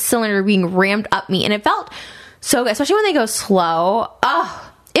like just a cylinder being rammed up me, and it felt so good, especially when they go slow. Oh,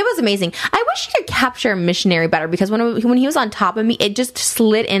 it was amazing. I wish he could capture Missionary better, because when he was on top of me, it just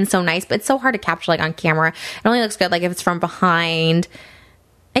slid in so nice, but it's so hard to capture like on camera. It only looks good like if it's from behind.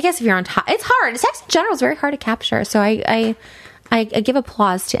 I guess if you're on top, it's hard. Sex in general is very hard to capture. So I give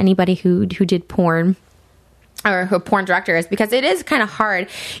applause to anybody who did porn, or who porn directors, because it is kind of hard.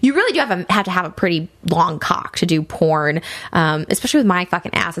 You really do have to have a pretty long cock to do porn, especially with my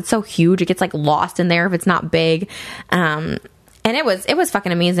fucking ass. It's so huge. It gets like lost in there if it's not big. And it was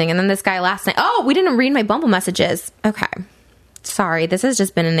fucking amazing. And then this guy last night, oh, we didn't read my Bumble messages. Okay. Sorry. This has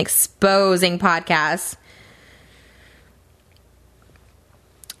just been an exposing podcast.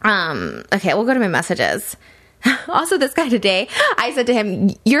 Okay, we'll go to my messages. Also, this guy today, I said to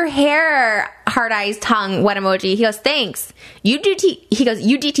him, your hair, heart eyes, tongue, what emoji? He goes, thanks. He goes,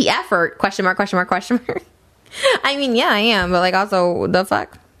 you DTF or question mark, question mark, question mark. I mean, yeah, I am, but like also the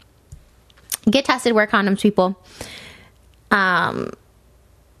fuck. Get tested, wear condoms, people.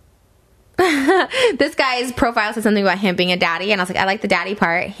 This guy's profile said something about him being a daddy, and I was like, I like the daddy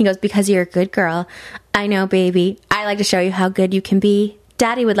part. He goes, because you're a good girl. I know, baby. I like to show you how good you can be.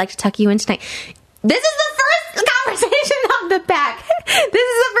 Daddy would like to tuck you in tonight. This is the first conversation off the bat. This is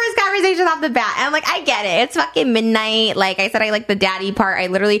the first conversation off the bat. And I'm like, I get it. It's fucking midnight. Like I said, I like the daddy part. I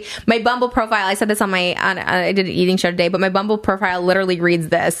literally, my Bumble profile, I said this on I did an eating show today, but my Bumble profile literally reads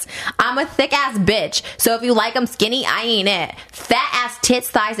this. I'm a thick ass bitch. So if you like them skinny, I ain't it. Fat ass tits,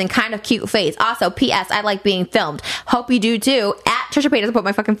 thighs, and kind of cute face. Also, P.S. I like being filmed. Hope you do too. At Trisha Paytas, I put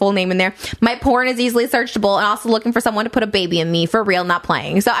my fucking full name in there. My porn is easily searchable, and also looking for someone to put a baby in me. For real, not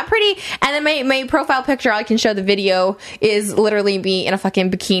playing. So I'm pretty, and then my profile picture, I can show the video, is literally me in a fucking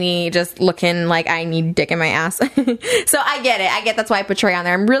bikini just looking like I need dick in my ass. So I get it. That's why I portray on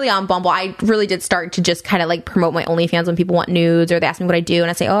there. I'm really on Bumble. I really did start to just kind of like promote my OnlyFans when people want nudes or they ask me what I do, and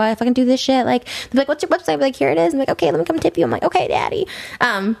I say, oh, I fucking do this shit. Like, they're like, what's your website? I'm like, here it is. I'm like, okay, let me come tip you. I'm like, okay, daddy.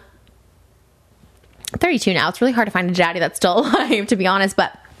 32 now. It's really hard to find a daddy that's still alive, to be honest,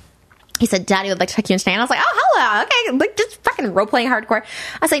 but he said, daddy would like to tuck you in tonight. And I was like, oh, hello. Okay. Like, just fucking role-playing hardcore.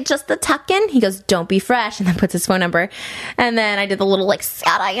 I was like, just the tuck-in? He goes, don't be fresh. And then puts his phone number. And then I did the little, like,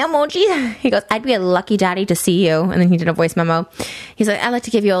 sad eye emoji. He goes, I'd be a lucky daddy to see you. And then he did a voice memo. He's like, I'd like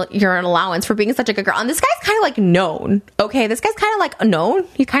to give you your allowance for being such a good girl. And this guy's kind of, like, known. Okay? This guy's kind of, like, known.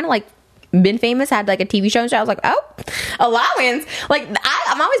 He's kind of, like, been famous, had like a TV show and shit. I was like, oh, allowance. Like,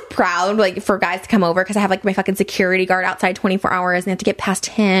 I'm always proud, like, for guys to come over because I have like my fucking security guard outside 24 hours and I have to get past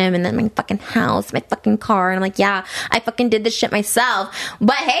him, and then my fucking house, my fucking car, and I'm like, yeah, I fucking did this shit myself.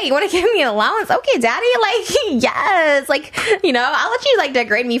 But hey, you want to give me an allowance? Okay, daddy, like, yes, like, you know, I'll let you like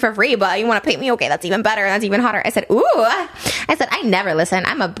degrade me for free, but you want to pay me? Okay, that's even better, that's even hotter. I said, ooh, I said, I never listen.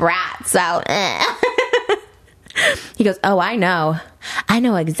 I'm a brat, so. He goes, oh, I know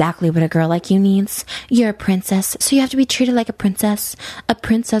exactly what a girl like you needs. You're a princess, so you have to be treated like a princess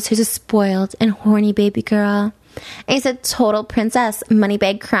who's a spoiled and horny baby girl. And he said, total princess, money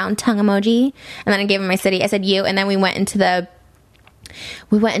bag, crown, tongue emoji. And then I gave him my city. I said, you. And then we went into the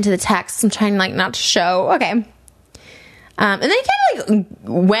text. I'm trying like not to show. Okay. And then he kind of like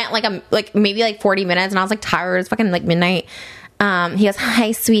went like maybe like 40 minutes, and I was like tired. It's fucking like midnight. He goes,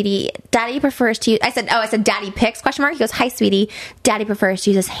 hi, sweetie. Daddy prefers to use... I said, daddy pics, question mark. He goes, hi, sweetie. Daddy prefers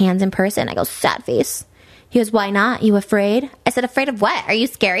to use his hands in person. I go, sad face. He goes, why not? You afraid? I said, afraid of what? Are you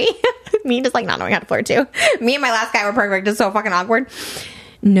scary? Me just like not knowing how to flirt too. Me and my last guy were perfect. Just so fucking awkward.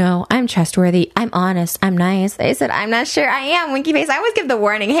 No, I'm trustworthy. I'm honest. I'm nice. I said, I'm not sure I am. Winky face. I always give the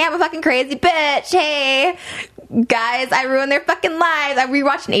warning. Hey, I'm a fucking crazy bitch. Hey, guys, I ruin their fucking lives. I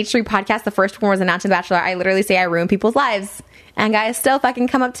rewatched an H3 podcast. The first one was announced in The Bachelor. I literally say I ruin people's lives. And guys still fucking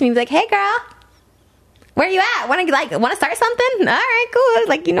come up to me and be like, hey, girl, where you at? Want to start something? All right, cool.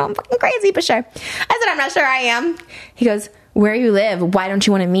 Like, you know, I'm fucking crazy, but sure. I said, I'm not sure I am. He goes, where you live? Why don't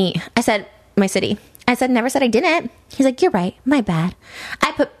you want to meet? I said, my city. I said, never said I didn't. He's like, you're right. My bad.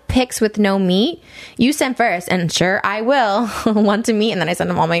 I put pics with no meat. You sent first. And sure, I will want to meet. And then I sent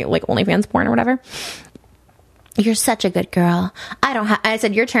him all my like OnlyFans porn or whatever. You're such a good girl. I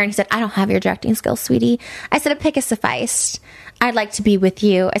said, your turn. He said, I don't have your directing skills, sweetie. I said, a pic has sufficed. I'd like to be with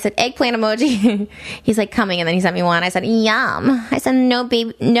you. I said, eggplant emoji. He's like, coming. And then he sent me one. I said, yum. I said, no,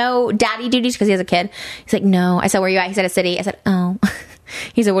 baby, no daddy duties, because he has a kid. He's like, no. I said, where are you at? He said, a city. I said, oh.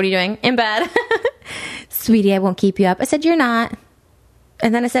 He said, what are you doing? In bed. Sweetie, I won't keep you up. I said, you're not.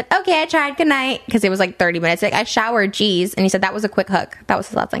 And then I said, okay, I tried. Good night. Because it was like 30 minutes. Like, I showered, geez. And he said, that was a quick hook. That was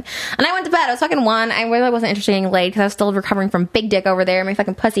his last thing. And I went to bed. I was fucking 1. I really wasn't interested in getting laid because I was still recovering from big dick over there. My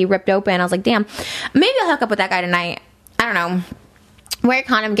fucking pussy ripped open. I was like, damn, maybe I'll hook up with that guy tonight. I don't know. Wear a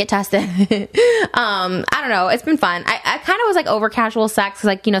condom, get tested. I don't know. It's been fun. I kind of was like over casual sex.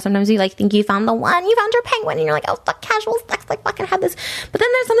 Like, you know, sometimes you like think you found the one, you found your penguin, and you're like, oh, fuck casual sex. Like, fucking have this. But then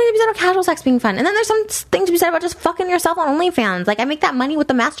there's something to be said about casual sex being fun. And then there's some things to be said about just fucking yourself on OnlyFans. Like, I make that money with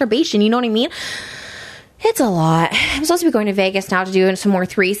the masturbation. You know what I mean? It's a lot. I'm supposed to be going to Vegas now to do some more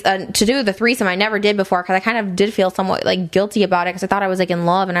to do the threesome I never did before, because I kind of did feel somewhat like guilty about it because I thought I was like in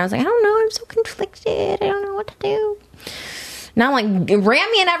love, and I was like, I don't know, I'm so conflicted. I don't know what to do. Now I'm like,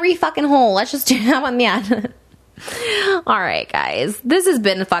 ram me in every fucking hole. Let's just do that one. Yeah. All right, guys. This has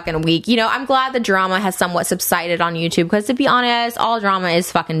been a fucking week. You know, I'm glad the drama has somewhat subsided on YouTube, because to be honest, all drama is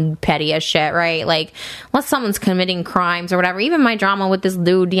fucking petty as shit, right? Like, unless someone's committing crimes or whatever. Even my drama with this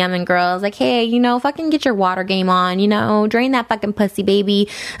dude DMing girls, like, hey, you know, fucking get your water game on, you know, drain that fucking pussy, baby.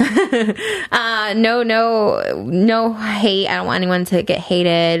 No hate. I don't want anyone to get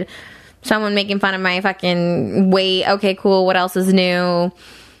hated. Someone making fun of my fucking weight. Okay, cool. What else is new?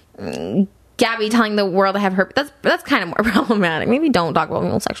 Gabby telling the world I have herpes. That's kind of more problematic. Maybe don't talk about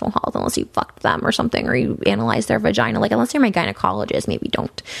people's sexual health unless you fucked them or something, or you analyze their vagina. Like, unless you're my gynecologist, maybe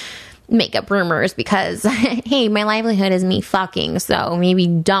don't make up rumors because, hey, my livelihood is me fucking, so maybe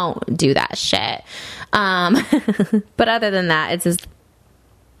don't do that shit. But other than that, it's just,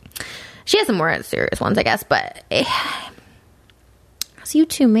 she has some more serious ones, I guess, but it's you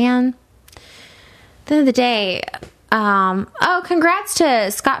too, man. At the end of the day, congrats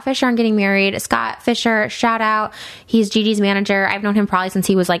to Scott Fisher on getting married. Scott Fisher, shout out. He's Gigi's manager. I've known him probably since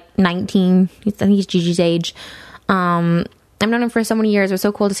he was like 19. I think he's Gigi's age. I've known him for so many years. It was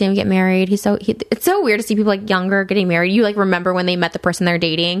so cool to see him get married. It's so weird to see people like younger getting married. You like remember when they met the person they're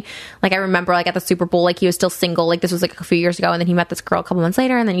dating. Like I remember like at the Super Bowl, like he was still single. Like this was like a few years ago, and then he met this girl a couple months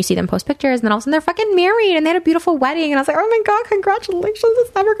later, and then you see them post pictures, and then all of a sudden they're fucking married, and they had a beautiful wedding. And I was like, oh my god, congratulations!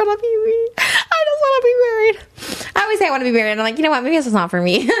 It's never gonna be me. I just want to be married. I always say I want to be married, and I'm like, you know what? Maybe this is not for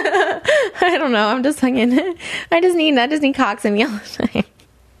me. I don't know. I'm just hanging. I just need cocks in me all the time.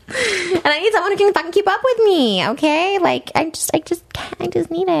 And I need someone who can fucking keep up with me, okay? Like, I just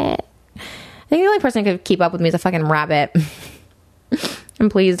need it. I think the only person who could keep up with me is a fucking rabbit.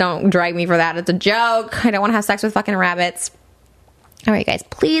 And please don't drag me for that. It's a joke. I don't want to have sex with fucking rabbits. All right, guys,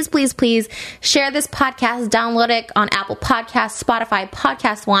 please, please, please share this podcast. Download it on Apple Podcasts, Spotify,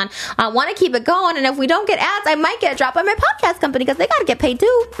 Podcast One. I want to keep it going, and if we don't get ads, I might get dropped by my podcast company because they got to get paid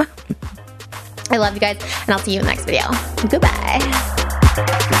too. I love you guys, and I'll see you in the next video. Goodbye.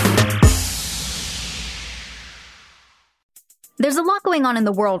 There's a lot going on in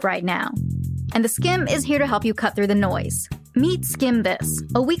the world right now, and The Skim is here to help you cut through the noise. Meet Skim This,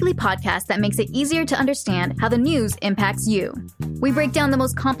 a weekly podcast that makes it easier to understand how the news impacts you. We break down the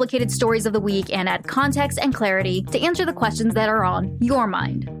most complicated stories of the week and add context and clarity to answer the questions that are on your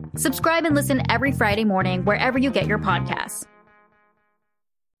mind. Subscribe and listen every Friday morning wherever you get your podcasts.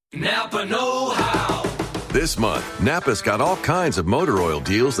 Napa know-how. This month, Napa's got all kinds of motor oil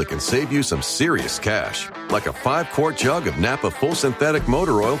deals that can save you some serious cash. Like a 5-quart jug of Napa full synthetic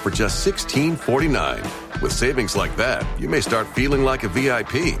motor oil for just $16.49. With savings like that, you may start feeling like a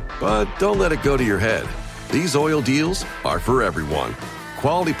VIP. But don't let it go to your head. These oil deals are for everyone.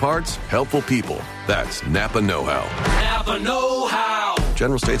 Quality parts, helpful people. That's Napa know-how. Napa know-how.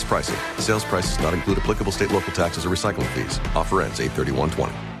 General States pricing. Sales prices not include applicable state, local taxes, or recycling fees. Offer ends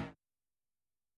 8/31/20.